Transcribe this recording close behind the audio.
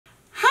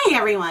Hi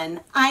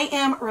everyone, I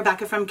am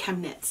Rebecca from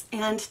ChemKnits,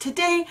 and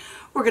today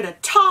we're going to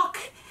talk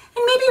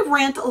and maybe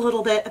rant a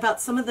little bit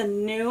about some of the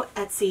new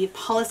Etsy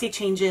policy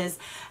changes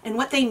and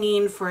what they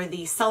mean for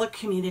the seller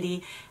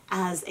community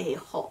as a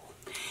whole.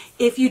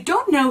 If you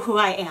don't know who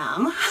I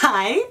am,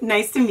 hi,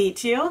 nice to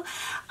meet you.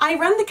 I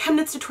run the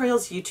ChemKnits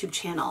Tutorials YouTube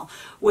channel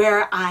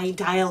where I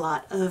dye a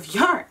lot of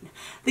yarn.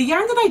 The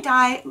yarn that I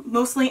dye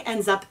mostly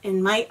ends up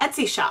in my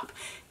Etsy shop,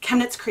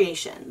 ChemKnits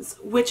Creations,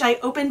 which I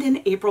opened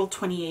in April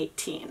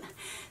 2018.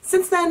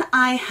 Since then,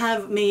 I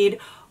have made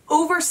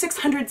over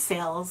 600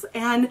 sales,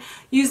 and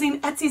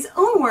using Etsy's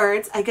own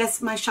words, I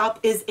guess my shop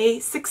is a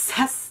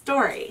success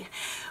story,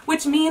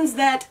 which means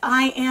that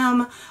I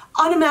am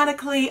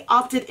automatically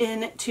opted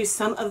in to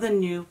some of the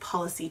new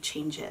policy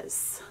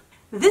changes.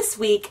 This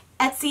week,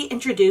 Etsy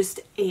introduced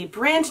a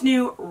brand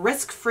new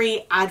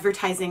risk-free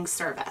advertising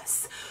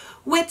service,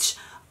 which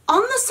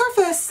on the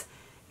surface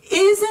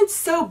isn't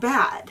so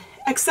bad,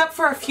 except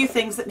for a few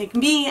things that make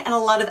me and a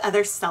lot of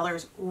other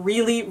sellers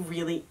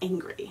really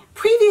angry.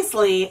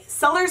 Previously,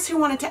 sellers who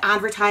wanted to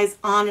advertise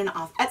on and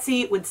off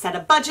Etsy would set a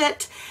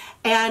budget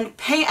and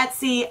pay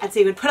Etsy.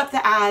 Etsy would put up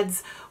the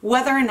ads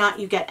whether or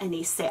not you get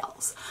any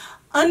sales.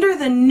 Under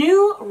the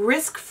new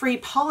risk-free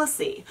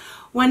policy,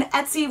 when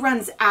Etsy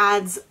runs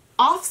ads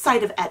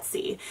off-site of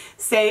Etsy,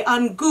 say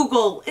on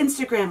Google,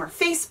 Instagram, or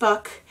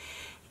Facebook,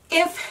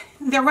 if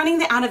they're running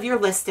the ad of your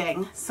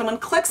listing, someone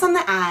clicks on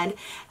the ad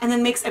and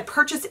then makes a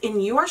purchase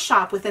in your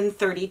shop within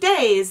 30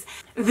 days,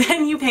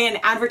 then you pay an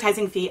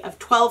advertising fee of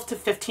 12 to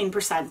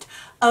 15%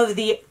 of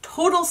the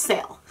total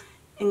sale,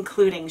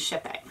 including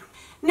shipping.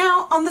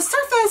 Now, on the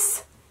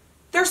surface,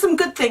 there are some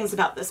good things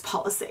about this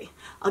policy.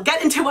 I'll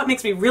get into what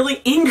makes me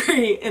really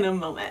angry in a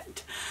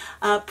moment.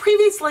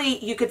 Previously,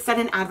 you could set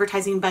an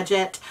advertising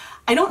budget.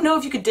 I don't know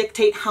if you could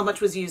dictate how much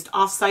was used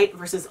off-site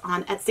versus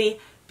on Etsy,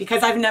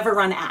 because I've never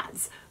run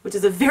ads, which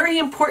is a very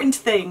important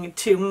thing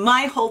to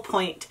my whole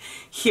point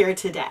here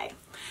today.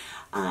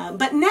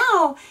 But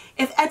now,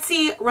 if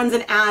Etsy runs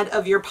an ad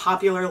of your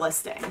popular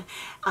listing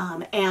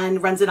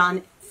and runs it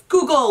on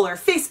Google or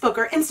Facebook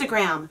or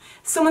Instagram,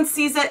 someone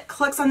sees it,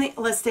 clicks on the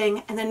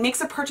listing, and then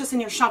makes a purchase in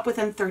your shop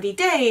within 30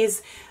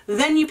 days,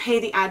 then you pay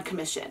the ad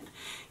commission.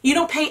 You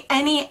don't pay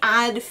any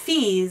ad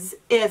fees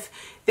if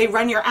they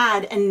run your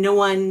ad and no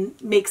one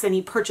makes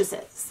any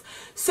purchases.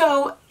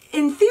 So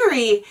in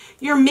theory,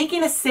 you're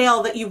making a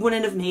sale that you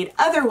wouldn't have made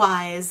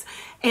otherwise,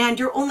 and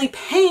you're only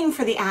paying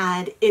for the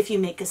ad if you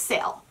make a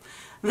sale.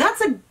 That's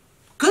a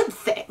good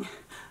thing.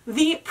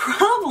 The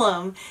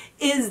problem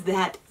is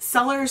that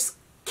sellers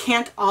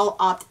can't all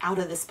opt out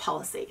of this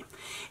policy.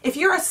 If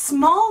you're a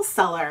small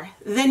seller,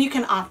 then you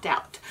can opt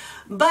out.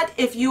 But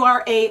if you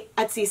are a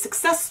Etsy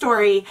success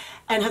story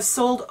and have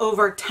sold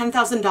over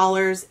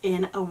 $10,000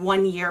 in a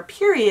 1-year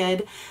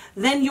period,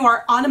 then you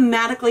are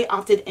automatically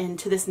opted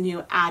into this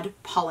new ad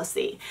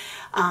policy.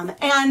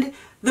 And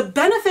the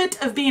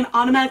benefit of being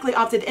automatically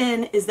opted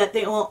in is that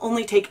they will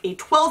only take a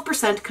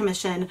 12%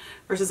 commission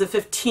versus a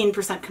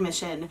 15%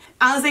 commission.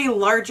 As a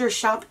larger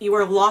shop, you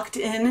are locked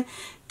in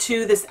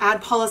to this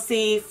ad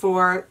policy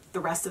for the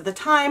rest of the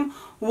time,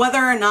 whether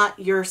or not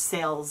your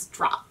sales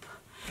drop.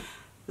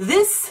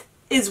 This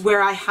is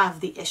where I have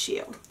the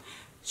issue.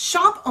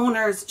 Shop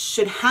owners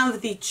should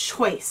have the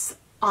choice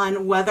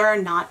on whether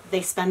or not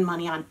they spend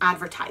money on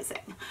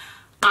advertising.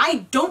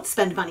 I don't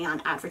spend money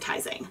on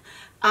advertising.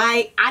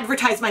 I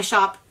advertise my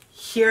shop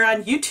here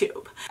on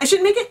YouTube. I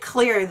should make it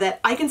clear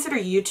that I consider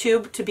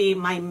YouTube to be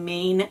my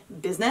main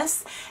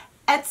business.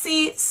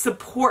 Etsy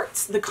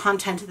supports the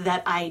content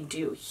that I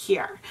do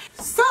here.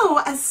 So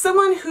as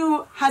someone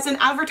who has an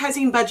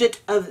advertising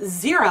budget of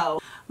 0,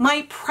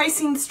 my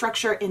pricing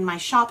structure in my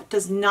shop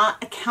does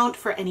not account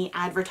for any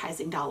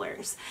advertising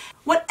dollars.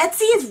 What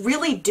Etsy is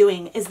really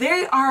doing is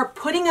they are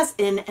putting us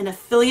in an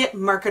affiliate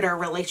marketer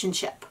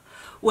relationship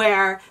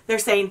where they're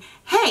saying,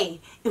 hey,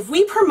 if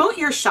we promote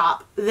your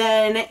shop,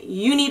 then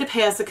you need to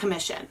pay us a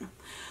commission.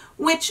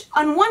 Which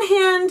on one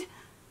hand,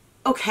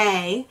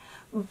 okay,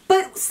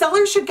 but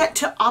sellers should get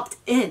to opt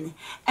in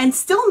and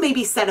still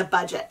maybe set a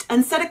budget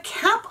and set a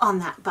cap on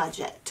that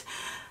budget.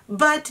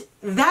 But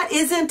that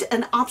isn't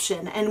an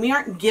option, and we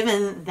aren't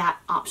given that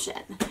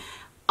option.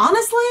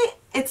 Honestly,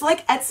 it's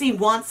like Etsy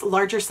wants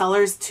larger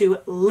sellers to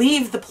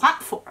leave the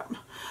platform,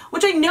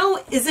 which I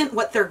know isn't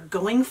what they're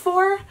going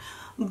for,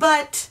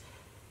 but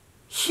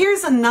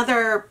here's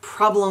another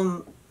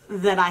problem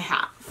that I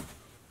have.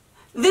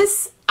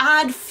 This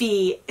ad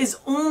fee is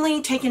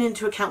only taken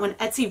into account when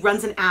Etsy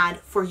runs an ad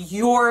for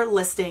your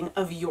listing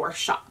of your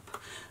shop.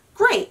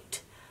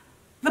 Great.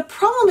 The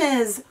problem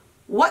is,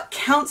 what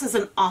counts as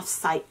an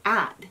off-site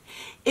ad?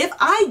 If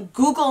I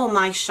Google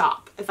my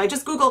shop, if I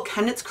just Google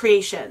ChemKnits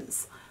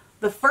Creations,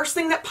 the first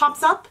thing that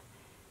pops up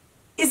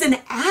is an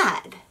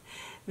ad.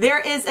 There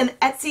is an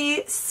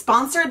Etsy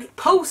sponsored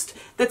post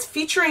that's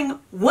featuring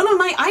one of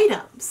my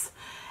items.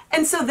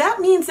 And so that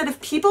means that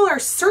if people are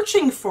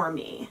searching for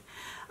me,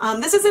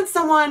 this isn't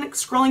someone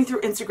scrolling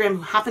through Instagram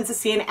who happens to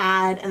see an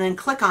ad and then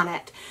click on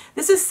it.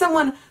 This is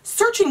someone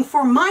searching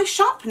for my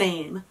shop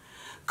name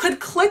could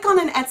click on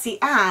an Etsy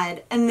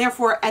ad and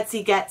therefore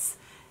Etsy gets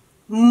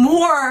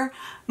more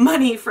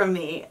money from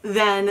me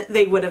than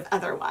they would have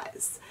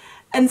otherwise.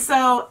 And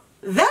so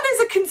that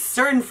is a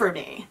concern for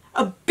me,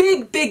 a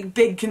big, big,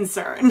 big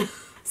concern.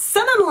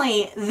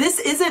 Suddenly, this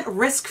isn't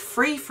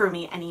risk-free for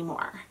me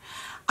anymore.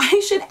 I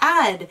should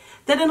add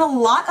that in a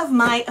lot of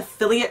my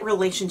affiliate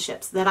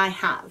relationships that I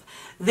have,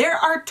 there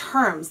are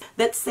terms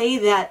that say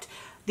that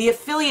the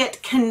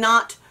affiliate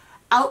cannot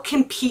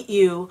outcompete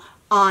you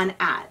on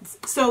ads.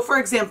 So for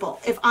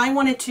example, if I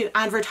wanted to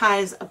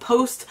advertise a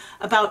post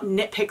about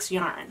Knit Picks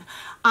yarn,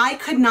 I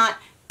could not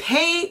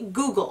pay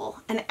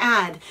Google an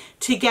ad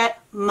to get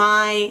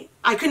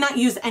I could not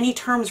use any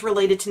terms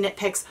related to Knit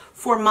Picks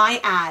for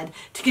my ad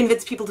to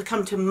convince people to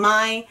come to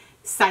my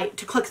site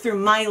to click through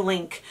my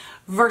link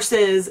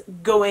versus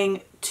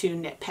going to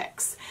Knit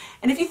Picks.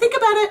 And if you think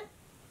about it,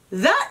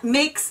 that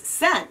makes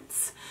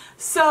sense.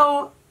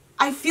 So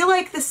I feel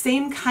like the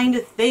same kind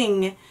of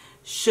thing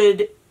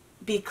should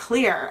be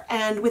clear,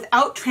 and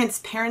without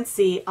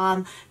transparency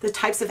on the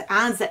types of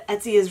ads that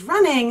Etsy is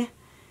running,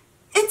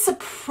 it's a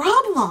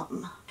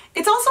problem.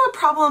 It's also a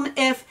problem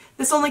if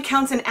this only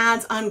counts in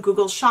ads on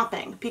Google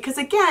Shopping, because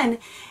again,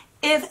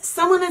 if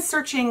someone is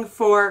searching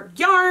for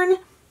yarn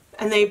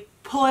and they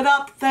pull it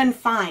up, then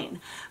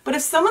fine. But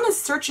if someone is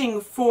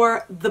searching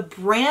for the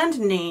brand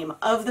name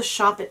of the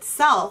shop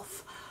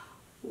itself,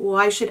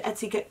 why should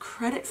Etsy get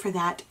credit for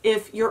that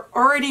if you're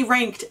already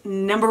ranked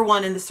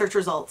 #1 in the search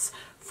results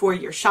for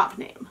your shop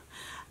name?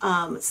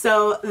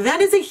 So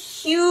that is a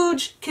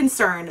huge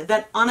concern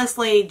that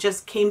honestly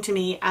just came to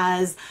me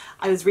as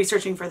I was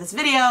researching for this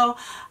video.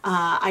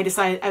 I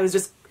decided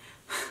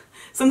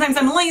sometimes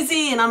I'm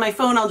lazy and on my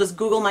phone I'll just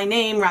Google my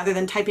name rather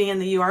than typing in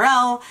the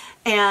URL,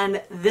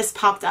 and this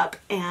popped up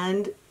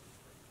and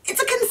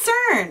it's a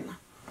concern.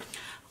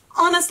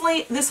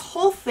 Honestly, this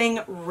whole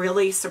thing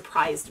really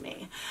surprised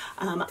me.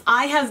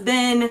 I have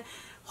been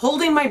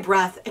holding my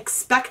breath,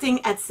 expecting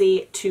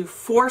Etsy to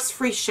force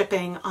free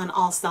shipping on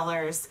all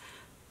sellers.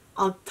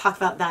 I'll talk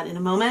about that in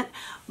a moment,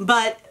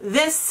 but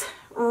this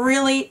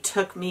really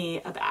took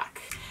me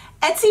aback.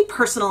 Etsy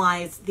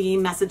personalized the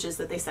messages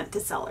that they sent to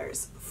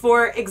sellers.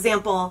 For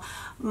example,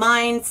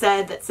 mine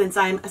said that since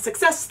I'm a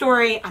success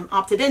story, I'm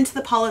opted into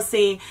the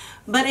policy,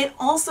 but it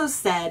also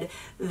said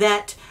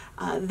that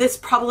this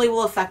probably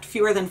will affect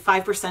fewer than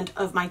 5%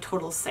 of my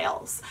total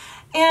sales.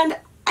 And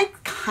I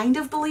kind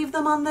of believe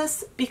them on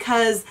this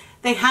because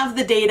they have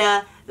the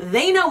data,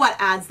 they know what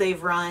ads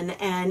they've run,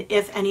 and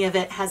if any of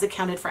it has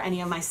accounted for any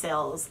of my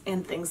sales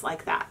and things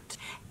like that.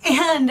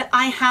 And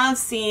I have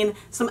seen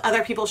some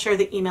other people share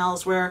the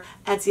emails where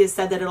Etsy has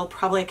said that it'll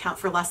probably account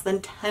for less than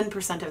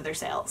 10% of their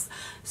sales.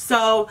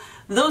 So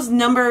those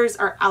numbers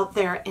are out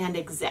there and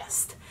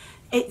exist.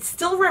 It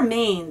still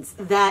remains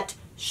that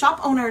shop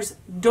owners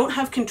don't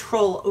have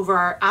control over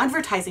our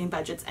advertising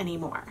budgets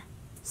anymore.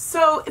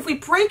 So if we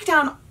break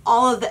down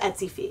all of the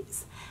Etsy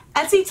fees,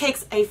 Etsy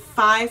takes a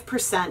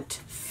 5%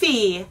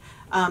 fee,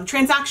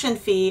 transaction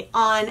fee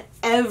on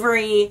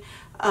every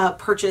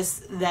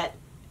purchase that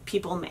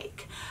people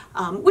make,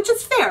 which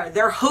is fair.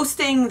 They're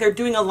hosting, they're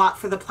doing a lot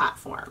for the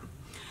platform.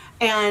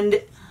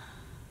 And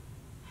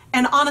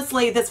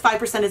honestly, this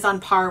 5% is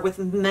on par with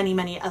many,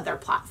 many other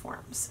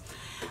platforms.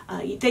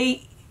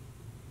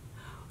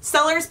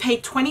 Sellers pay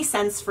 20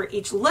 cents for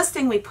each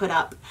listing we put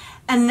up,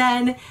 and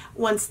then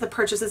once the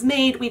purchase is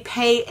made, we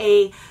pay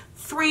a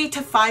 3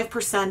 to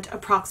 5%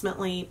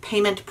 approximately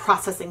payment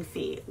processing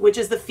fee, which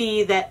is the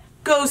fee that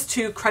goes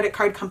to credit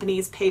card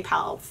companies,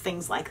 PayPal,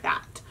 things like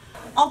that.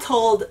 All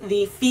told,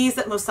 the fees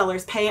that most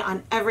sellers pay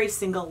on every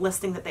single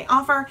listing that they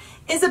offer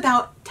is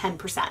about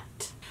 10%.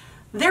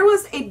 There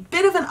was a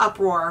bit of an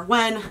uproar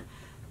when,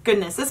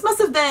 goodness, this must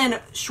have been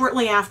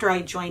shortly after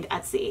I joined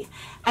Etsy.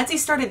 Etsy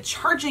started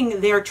charging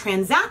their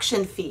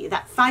transaction fee,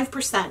 that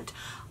 5%,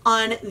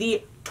 on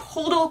the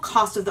total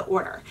cost of the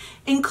order,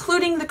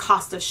 including the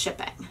cost of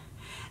shipping.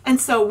 And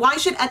so why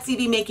should Etsy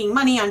be making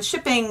money on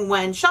shipping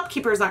when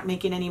shopkeepers aren't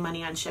making any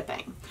money on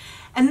shipping?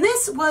 And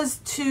this was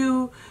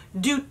to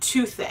do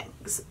two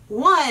things.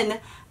 One,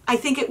 I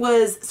think it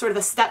was sort of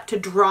a step to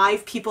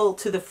drive people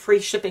to the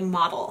free shipping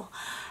model.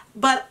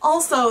 But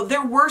also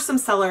there were some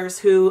sellers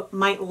who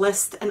might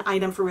list an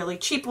item for really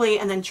cheaply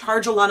and then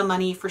charge a lot of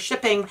money for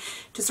shipping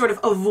to sort of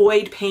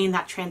avoid paying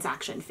that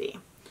transaction fee.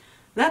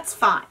 That's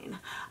fine.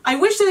 I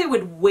wish they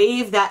would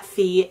waive that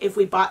fee if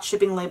we bought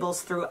shipping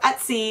labels through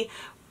Etsy.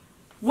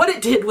 What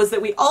it did was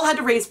that we all had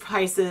to raise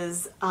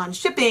prices on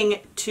shipping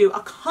to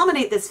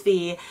accommodate this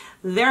fee,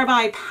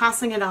 thereby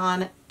passing it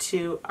on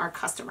to our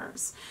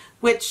customers,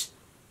 which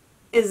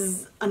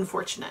is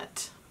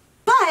unfortunate.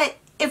 But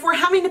if we're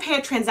having to pay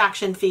a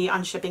transaction fee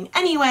on shipping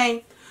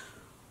anyway,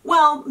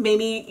 well,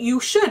 maybe you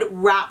should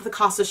wrap the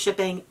cost of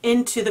shipping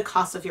into the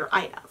cost of your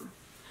item.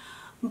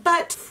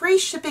 But free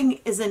shipping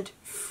isn't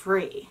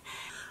free.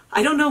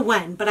 I don't know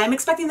when, but I'm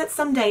expecting that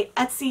someday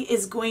Etsy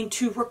is going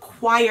to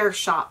require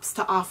shops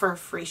to offer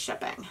free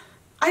shipping.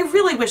 I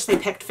really wish they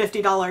picked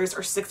 $50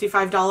 or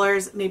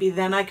 $65. Maybe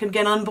then I could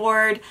get on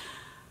board.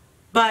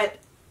 But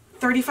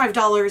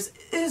 $35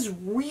 is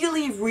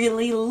really,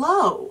 really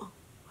low.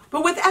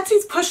 But with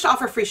Etsy's push to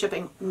offer free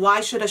shipping,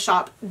 why should a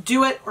shop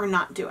do it or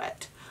not do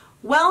it?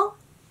 Well,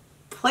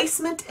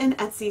 placement in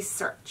Etsy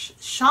search.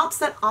 Shops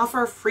that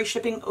offer free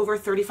shipping over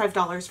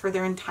 $35 for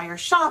their entire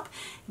shop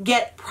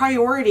get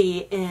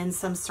priority in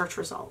some search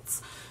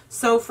results.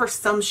 So for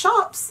some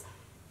shops,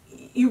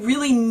 you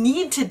really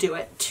need to do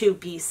it to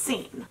be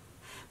seen.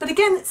 But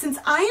again, since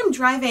I am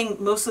driving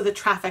most of the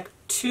traffic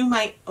to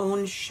my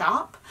own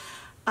shop,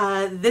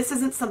 this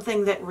isn't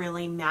something that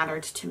really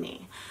mattered to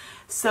me.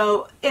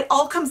 So it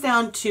all comes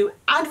down to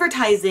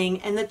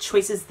advertising and the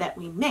choices that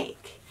we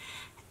make.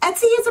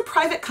 Etsy is a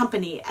private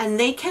company and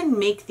they can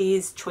make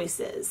these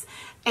choices.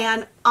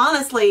 And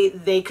honestly,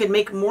 they could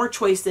make more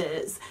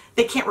choices.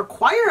 They can't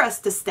require us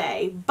to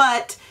stay,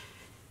 but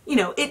you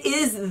know, it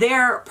is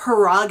their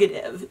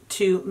prerogative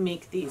to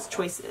make these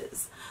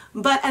choices.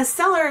 But as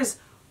sellers,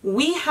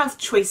 we have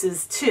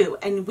choices too,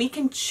 and we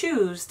can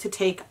choose to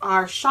take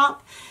our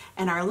shop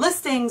and our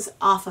listings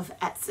off of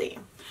Etsy.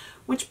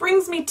 Which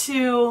brings me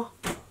to,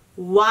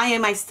 why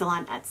am I still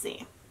on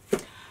Etsy?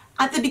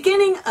 At the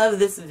beginning of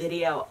this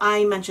video,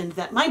 I mentioned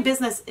that my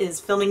business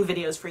is filming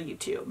videos for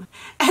YouTube.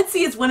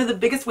 Etsy is one of the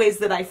biggest ways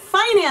that I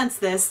finance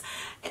this,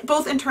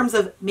 both in terms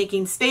of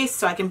making space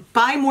so I can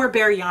buy more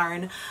bare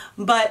yarn,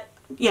 but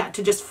yeah,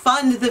 to just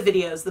fund the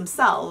videos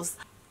themselves.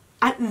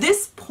 At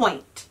this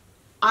point,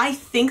 I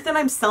think that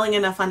I'm selling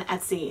enough on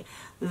Etsy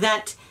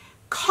that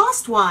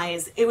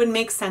cost-wise, it would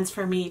make sense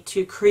for me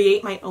to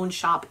create my own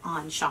shop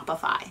on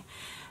Shopify.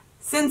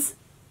 Since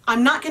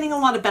I'm not getting a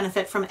lot of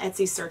benefit from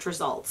Etsy search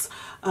results,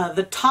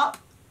 the top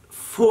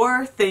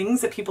 4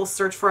 things that people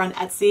search for on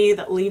Etsy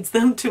that leads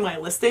them to my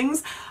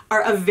listings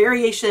are a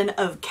variation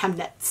of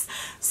ChemKnits.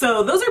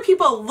 So those are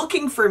people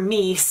looking for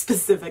me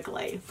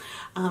specifically.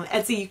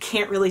 Etsy, you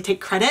can't really take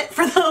credit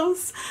for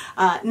those.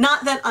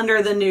 Not that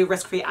under the new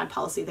risk-free ad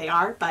policy they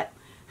are, but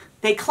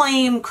they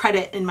claim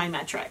credit in my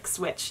metrics,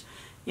 which,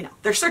 you know,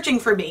 they're searching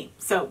for me,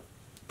 so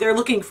they're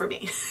looking for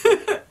me.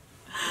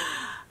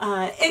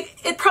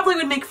 It probably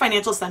would make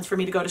financial sense for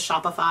me to go to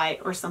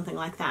Shopify or something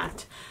like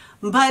that.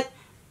 But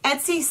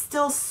Etsy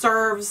still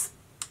serves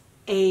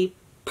a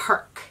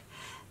perk.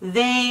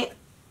 They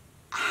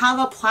have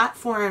a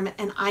platform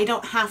and I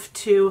don't have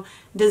to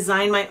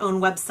design my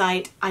own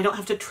website. I don't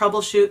have to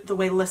troubleshoot the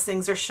way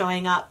listings are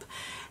showing up.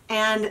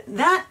 And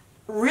that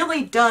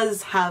really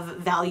does have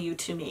value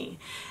to me.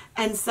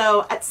 And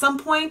so at some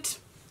point,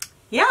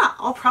 yeah,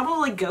 I'll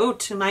probably go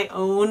to my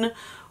own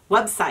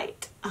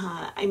website.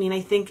 I mean,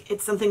 I think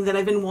it's something that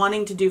I've been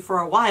wanting to do for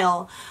a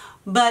while,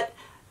 but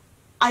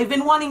I've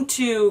been wanting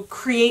to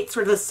create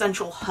sort of a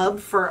central hub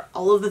for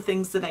all of the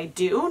things that I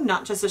do,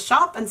 not just a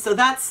shop. And so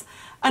that's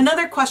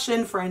another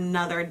question for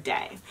another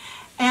day.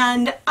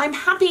 And I'm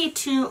happy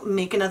to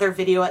make another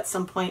video at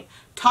some point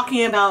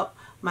talking about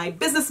my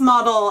business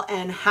model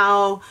and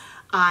how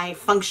I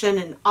function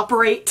and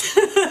operate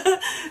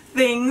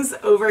things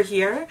over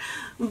here.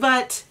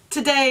 But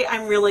today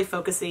I'm really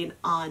focusing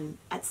on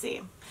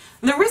Etsy.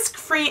 The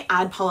risk-free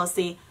ad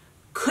policy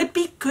could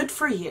be good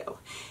for you.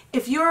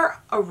 If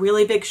you're a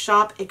really big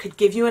shop, it could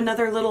give you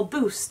another little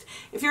boost.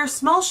 If you're a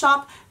small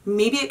shop,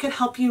 maybe it could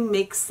help you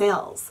make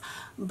sales.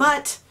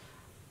 But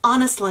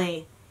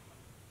honestly,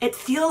 it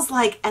feels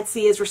like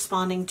Etsy is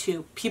responding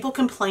to people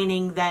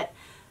complaining that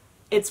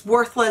it's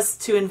worthless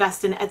to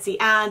invest in Etsy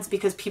ads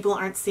because people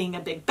aren't seeing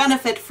a big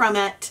benefit from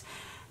it,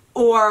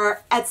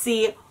 or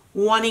Etsy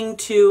wanting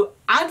to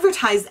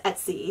advertise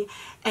Etsy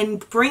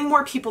and bring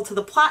more people to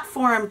the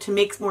platform to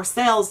make more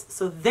sales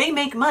so they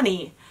make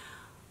money,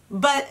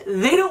 but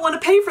they don't want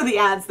to pay for the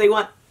ads. They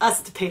want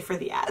us to pay for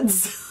the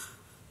ads.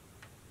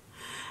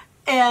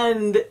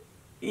 And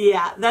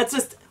yeah, that's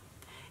just,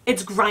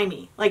 it's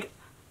grimy. Like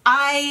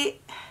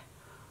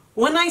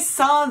when I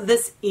saw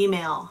this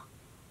email,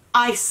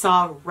 I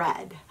saw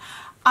red.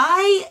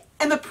 I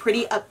am a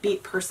pretty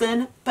upbeat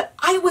person, but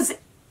I was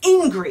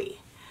angry.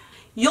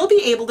 You'll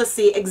be able to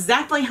see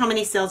exactly how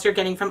many sales you're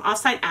getting from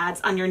offsite ads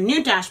on your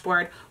new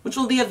dashboard, which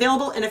will be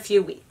available in a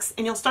few weeks,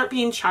 and you'll start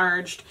being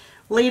charged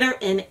later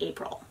in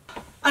April.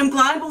 I'm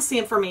glad we'll see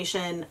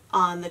information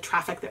on the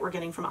traffic that we're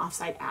getting from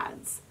offsite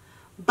ads,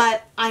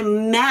 but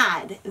I'm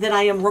mad that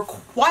I am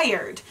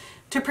required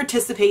to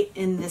participate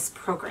in this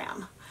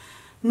program.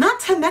 Not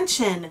to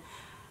mention,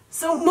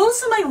 so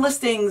most of my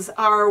listings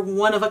are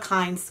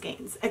one-of-a-kind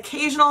skeins.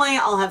 Occasionally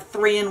I'll have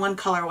 3 in one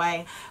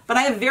colorway, but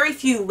I have very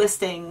few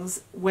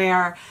listings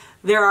where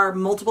there are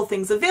multiple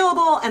things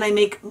available and I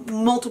make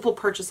multiple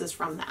purchases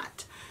from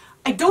that.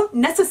 I don't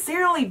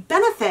necessarily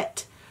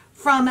benefit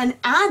from an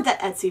ad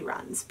that Etsy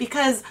runs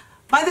because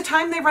by the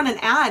time they run an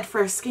ad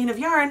for a skein of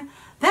yarn,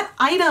 that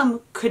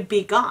item could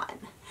be gone.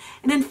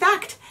 And in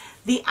fact,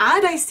 the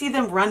ad I see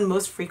them run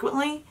most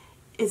frequently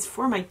is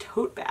for my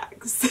tote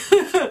bags,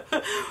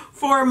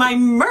 for my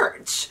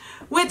merch,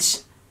 which,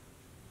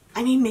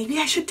 I mean, maybe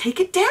I should take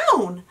it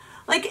down.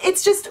 Like,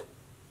 it's just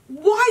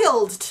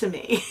wild to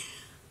me.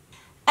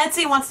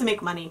 Etsy wants to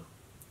make money,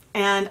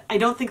 and I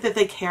don't think that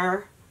they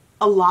care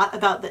a lot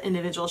about the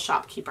individual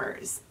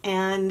shopkeepers.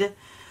 And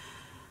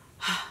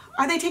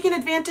Are they taking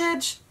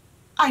advantage?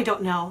 I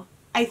don't know.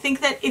 I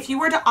think that if you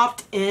were to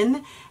opt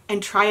in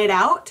and try it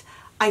out,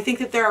 I think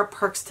that there are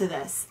perks to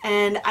this.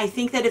 And I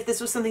think that if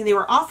this was something they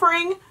were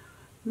offering,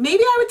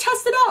 maybe I would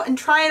test it out and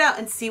try it out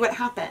and see what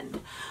happened.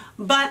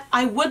 But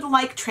I would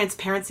like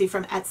transparency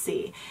from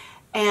Etsy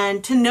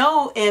and to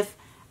know if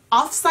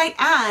off-site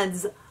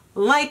ads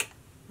like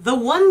the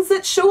ones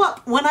that show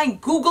up when I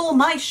Google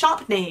my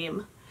shop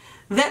name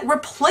that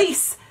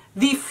replace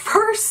the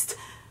first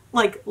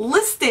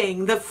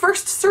listing, the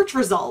first search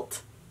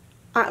result.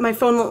 My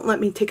phone won't let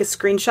me take a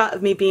screenshot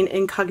of me being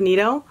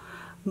incognito,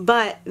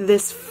 but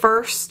this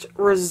first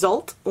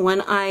result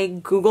when I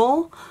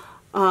Google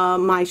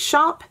my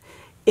shop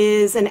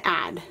is an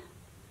ad.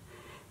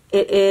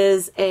 It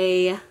is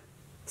a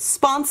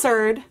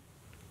sponsored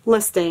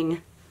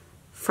listing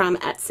from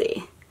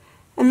Etsy.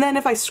 And then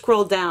if I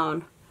scroll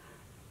down,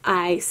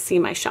 I see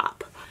my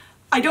shop.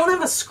 I don't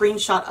have a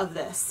screenshot of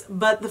this,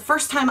 but the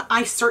first time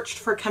I searched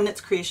for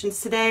ChemKnits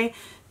Creations today,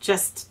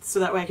 just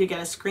so that way I could get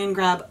a screen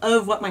grab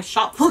of what my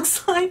shop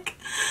looks like,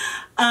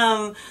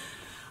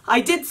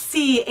 I did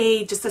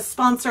see just a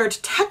sponsored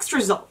text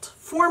result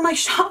for my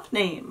shop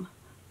name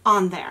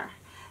on there.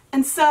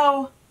 And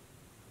so,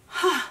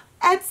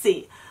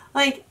 Etsy,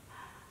 I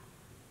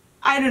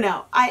don't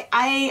know.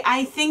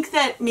 I think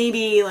that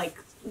maybe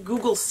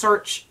Google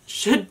search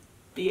should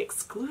be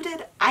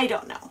excluded. I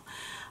don't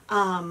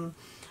know.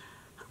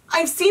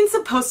 I've seen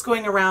some posts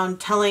going around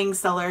telling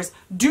sellers,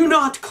 do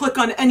not click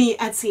on any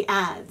Etsy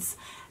ads.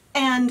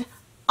 And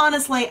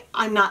honestly,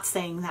 I'm not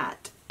saying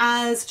that.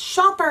 As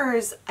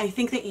shoppers, I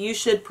think that you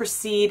should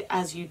proceed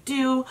as you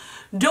do.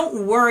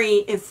 Don't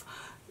worry if,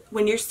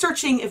 when you're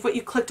searching, if what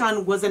you clicked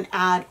on was an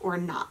ad or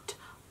not.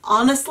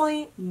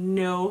 Honestly,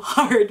 no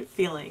hard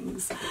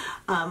feelings.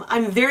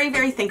 I'm very,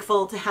 very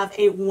thankful to have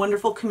a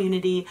wonderful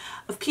community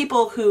of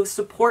people who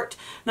support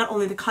not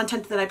only the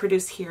content that I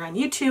produce here on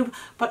YouTube,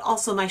 but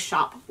also my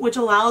shop, which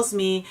allows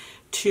me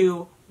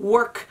to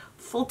work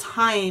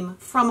full-time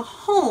from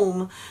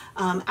home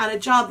at a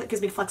job that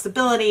gives me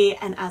flexibility,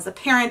 and as a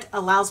parent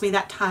allows me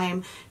that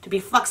time to be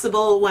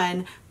flexible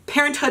when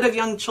parenthood of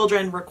young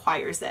children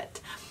requires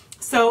it.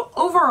 So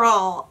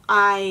overall,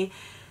 I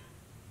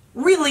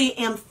really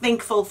am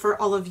thankful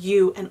for all of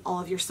you and all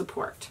of your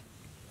support.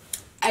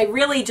 I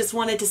really just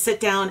wanted to sit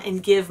down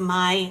and give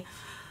my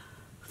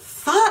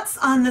thoughts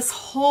on this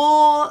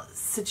whole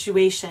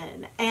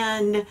situation.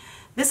 And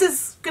this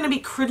is going to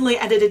be crudely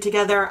edited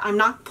together. I'm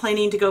not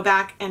planning to go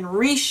back and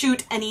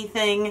reshoot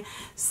anything.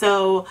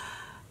 So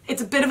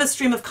it's a bit of a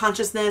stream of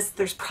consciousness.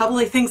 There's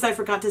probably things I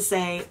forgot to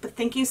say, but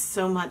thank you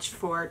so much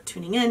for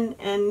tuning in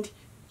and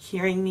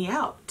hearing me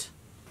out.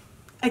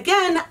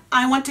 Again,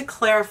 I want to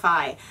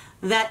clarify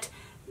that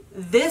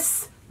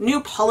this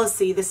new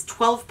policy, this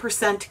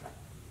 12%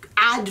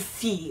 ad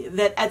fee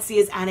that Etsy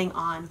is adding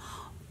on,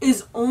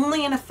 is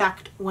only in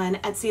effect when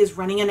Etsy is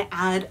running an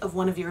ad of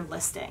one of your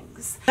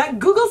listings. That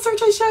Google search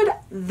I showed,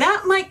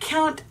 that might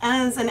count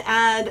as an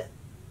ad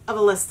of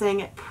a listing.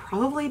 It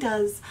probably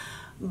does,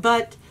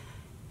 but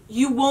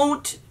you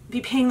won't be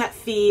paying that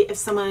fee if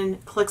someone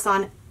clicks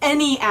on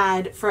any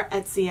ad for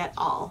Etsy at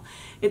all.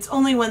 It's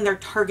only when they're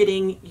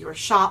targeting your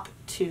shop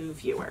to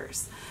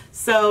viewers.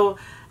 So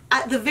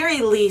at the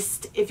very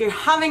least, if you're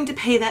having to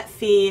pay that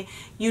fee,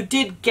 you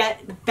did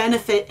get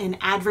benefit in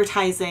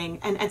advertising,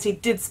 and Etsy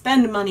did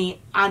spend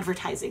money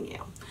advertising you.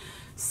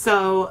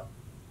 So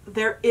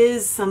there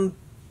is some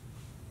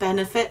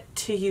benefit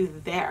to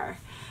you there.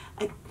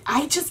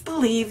 I just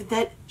believe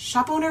that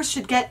shop owners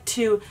should get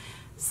to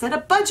set a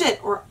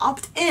budget or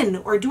opt in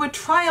or do a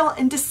trial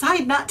and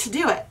decide not to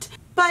do it.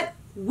 But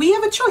we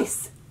have a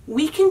choice.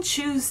 We can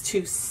choose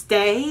to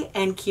stay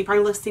and keep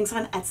our listings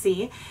on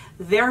Etsy,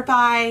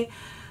 thereby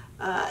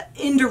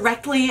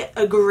indirectly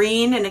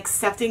agreeing and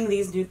accepting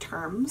these new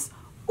terms,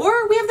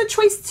 or we have the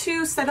choice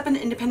to set up an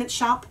independent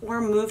shop or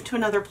move to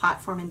another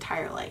platform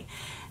entirely.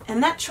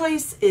 And that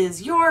choice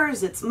is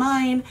yours, it's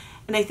mine,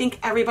 and I think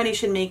everybody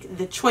should make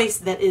the choice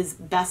that is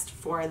best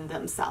for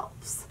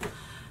themselves.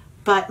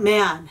 But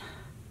man,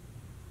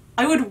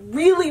 I would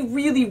really,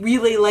 really,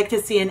 really like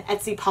to see an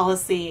Etsy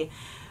policy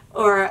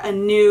or a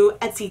new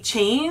Etsy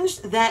change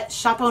that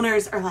shop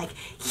owners are like,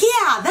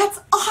 yeah,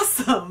 that's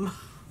awesome.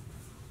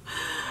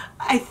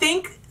 I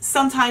think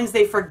sometimes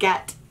they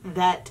forget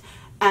that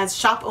as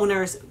shop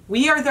owners,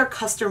 we are their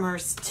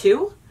customers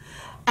too.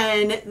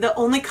 And the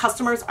only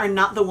customers are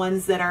not the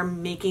ones that are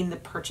making the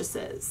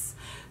purchases.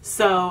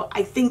 So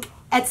I think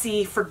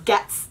Etsy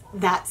forgets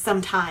that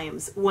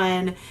sometimes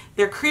when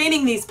they're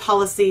creating these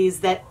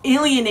policies that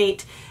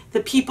alienate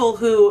the people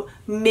who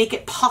make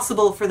it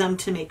possible for them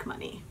to make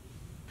money.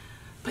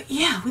 But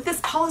yeah, with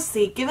this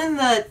policy, given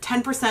the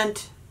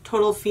 10%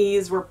 total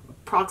fees we're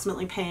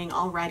approximately paying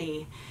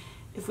already,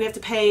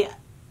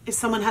 if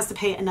someone has to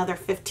pay another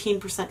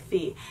 15%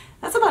 fee,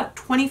 that's about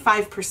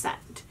 25%.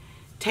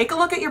 Take a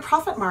look at your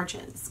profit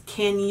margins.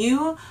 Can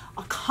you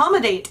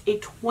accommodate a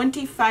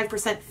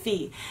 25%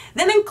 fee?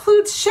 That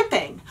includes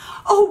shipping.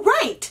 Oh,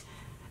 right.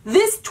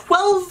 This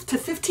 12 to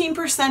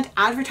 15%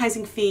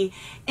 advertising fee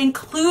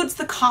includes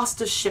the cost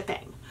of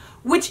shipping,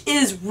 which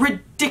is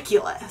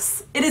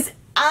ridiculous. It is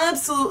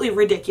absolutely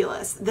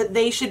ridiculous that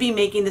they should be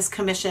making this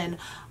commission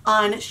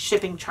on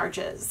shipping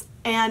charges.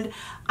 And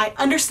I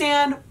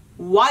understand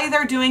why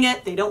they're doing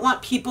it. They don't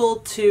want people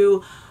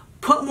to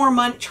put more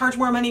money, charge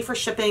more money for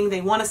shipping.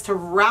 They want us to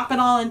wrap it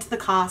all into the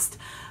cost.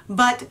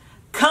 But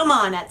come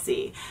on,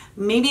 Etsy.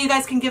 Maybe you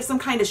guys can give some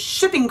kind of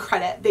shipping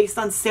credit based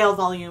on sale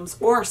volumes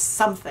or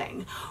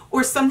something.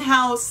 Or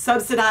somehow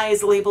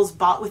subsidize labels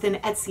bought within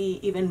Etsy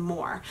even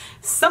more.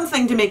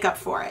 Something to make up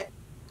for it.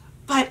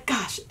 But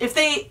gosh, if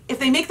they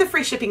make the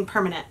free shipping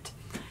permanent,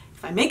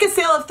 if I make a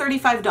sale of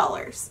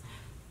 $35,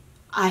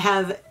 I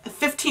have a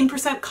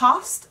 15%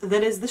 cost,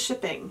 that is the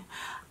shipping.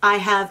 I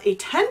have a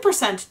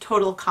 10%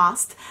 total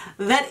cost,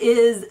 that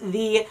is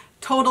the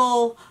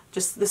total,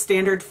 just the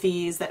standard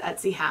fees that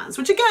Etsy has,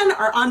 which again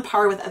are on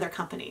par with other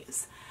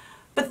companies.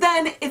 But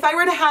then if I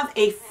were to have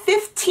a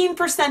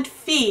 15%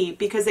 fee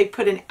because they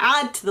put an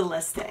ad to the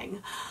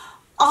listing,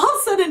 all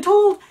said and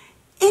told,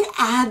 it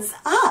adds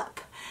up.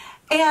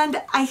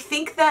 And I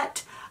think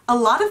that a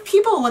lot of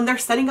people, when they're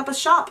setting up a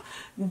shop,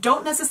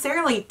 don't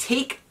necessarily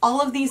take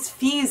all of these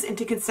fees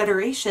into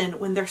consideration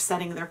when they're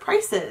setting their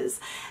prices.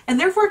 And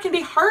therefore it can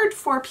be hard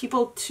for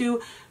people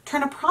to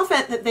turn a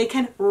profit that they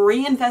can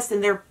reinvest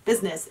in their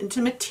business, into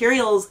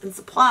materials and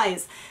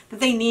supplies that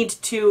they need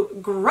to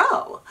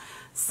grow.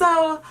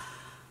 So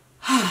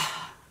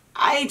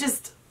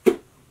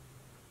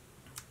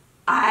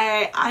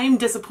I'm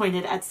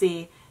disappointed,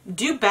 Etsy.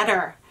 Do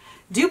better.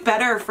 Do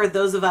better for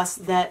those of us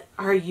that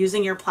are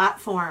using your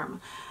platform.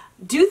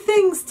 Do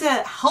things to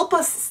help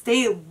us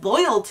stay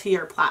loyal to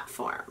your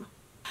platform.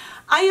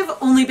 I have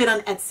only been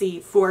on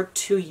Etsy for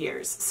 2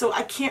 years, so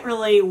I can't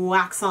really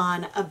wax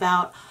on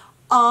about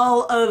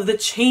all of the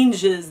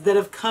changes that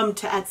have come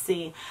to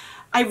Etsy.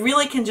 I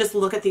really can just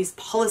look at these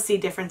policy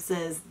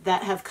differences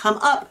that have come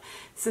up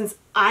since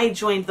I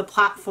joined the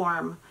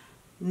platform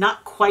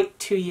not quite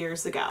 2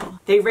 years ago.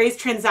 They raised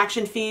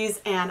transaction fees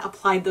and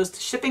applied those to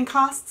shipping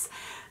costs.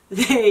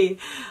 They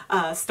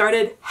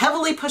started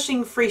heavily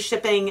pushing free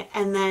shipping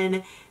and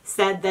then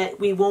said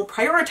that we won't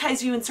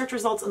prioritize you in search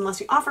results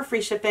unless you offer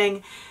free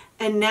shipping.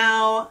 And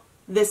now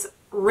this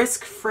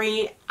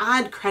risk-free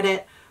ad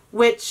credit,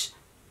 which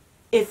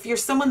if you're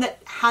someone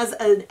that has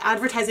an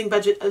advertising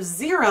budget of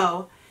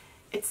 0,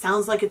 it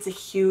sounds like it's a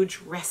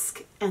huge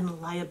risk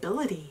and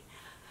liability.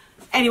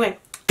 Anyway,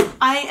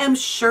 I am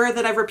sure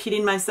that I'm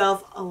repeating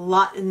myself a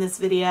lot in this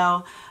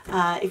video.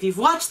 If you've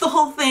watched the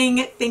whole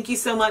thing, thank you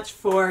so much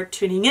for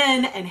tuning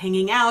in and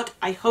hanging out.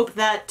 I hope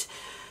that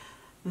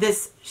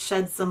this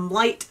shed some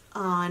light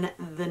on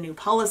the new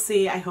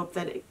policy. I hope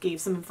that it gave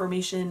some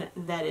information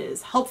that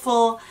is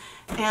helpful.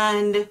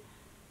 And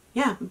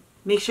yeah,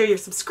 make sure you're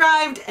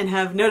subscribed and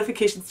have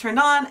notifications turned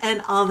on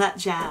and all that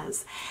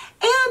jazz.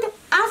 And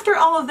after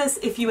all of this,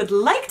 if you would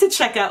like to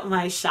check out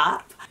my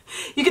shop,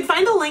 you can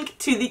find a link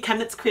to the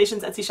ChemKnits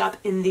Creations Etsy shop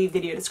in the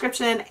video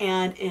description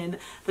and in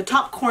the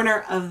top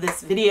corner of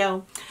this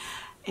video.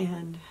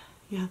 And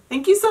yeah,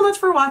 thank you so much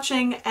for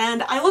watching,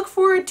 and I look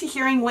forward to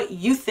hearing what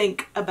you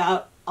think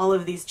about all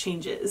of these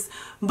changes,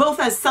 both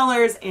as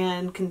sellers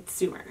and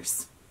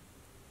consumers.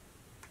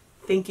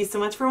 Thank you so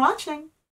much for watching.